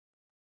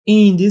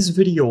In this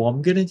video,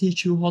 I'm gonna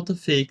teach you how to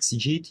fix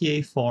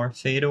GTA 4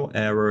 fatal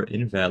error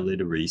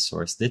invalid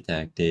resource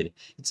detected.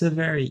 It's a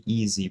very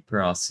easy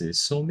process,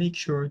 so make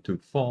sure to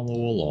follow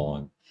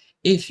along.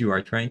 If you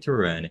are trying to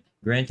run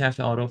Grand Theft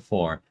Auto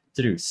 4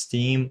 through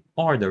Steam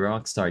or the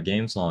Rockstar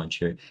Games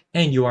Launcher,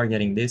 and you are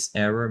getting this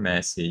error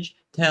message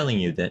telling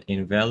you that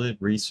invalid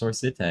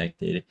resource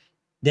detected,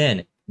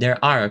 then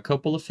there are a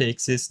couple of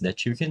fixes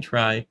that you can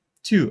try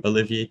to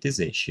alleviate this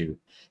issue.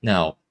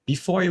 Now,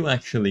 before you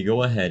actually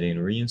go ahead and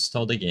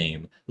reinstall the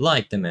game,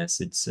 like the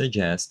message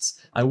suggests,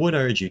 I would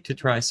urge you to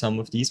try some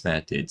of these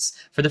methods.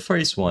 For the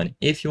first one,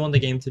 if you want the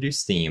game to do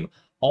Steam,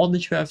 all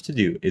that you have to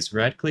do is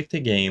right-click the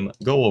game,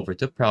 go over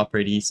to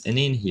Properties, and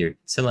in here,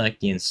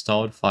 select the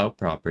installed file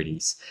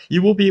properties.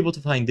 You will be able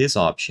to find this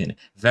option,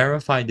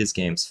 verify this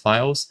game's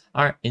files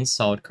are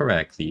installed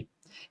correctly.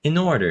 In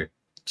order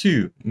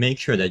to make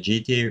sure that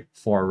GTA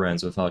 4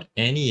 runs without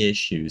any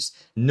issues,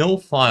 no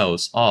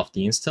files of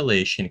the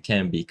installation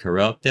can be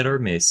corrupted or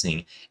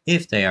missing.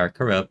 If they are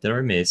corrupted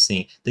or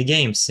missing, the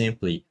game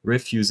simply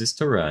refuses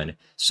to run.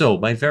 So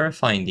by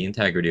verifying the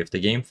integrity of the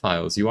game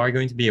files, you are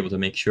going to be able to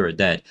make sure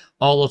that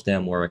all of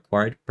them were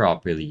acquired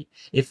properly.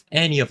 If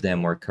any of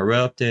them were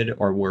corrupted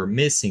or were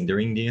missing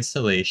during the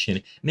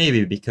installation,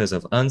 maybe because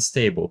of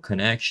unstable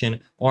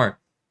connection or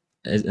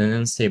an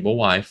unstable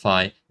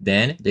Wi-Fi,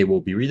 then they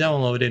will be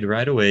re-downloaded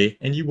right away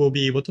and you will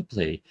be able to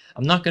play.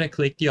 I'm not going to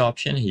click the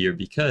option here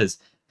because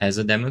as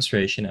a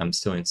demonstration I'm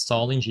still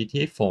installing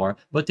GTA 4,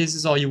 but this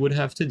is all you would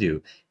have to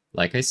do.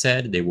 Like I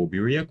said, they will be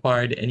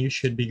reacquired and you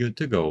should be good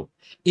to go.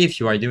 If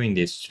you are doing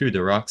this through the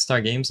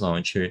Rockstar Games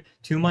Launcher,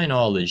 to my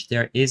knowledge,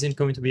 there isn't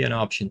going to be an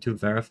option to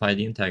verify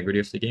the integrity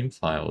of the game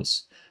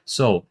files.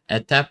 So,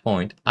 at that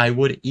point, I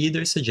would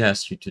either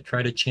suggest you to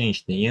try to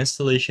change the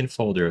installation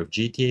folder of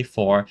GTA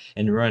 4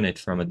 and run it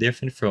from a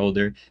different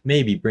folder,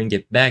 maybe bring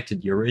it back to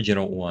the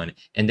original one,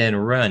 and then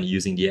run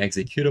using the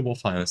executable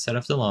file instead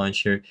of the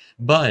launcher,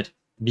 but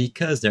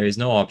because there is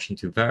no option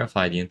to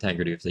verify the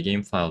integrity of the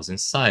game files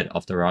inside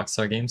of the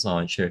Rockstar Games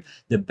Launcher,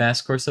 the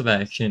best course of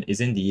action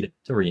is indeed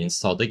to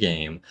reinstall the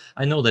game.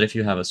 I know that if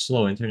you have a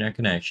slow internet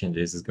connection,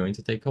 this is going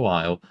to take a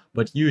while,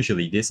 but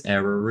usually this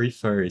error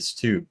refers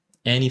to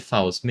any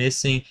files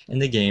missing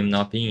and the game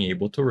not being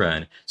able to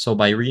run. So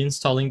by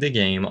reinstalling the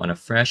game on a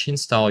fresh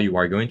install, you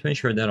are going to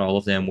ensure that all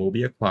of them will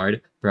be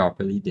acquired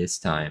properly this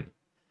time.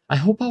 I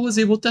hope I was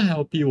able to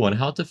help you on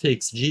how to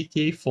fix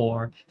GTA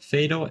 4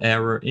 fatal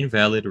error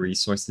invalid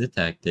resource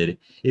detected.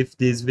 If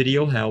this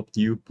video helped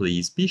you,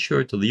 please be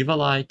sure to leave a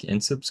like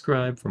and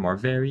subscribe for more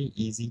very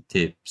easy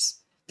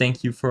tips.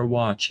 Thank you for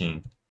watching.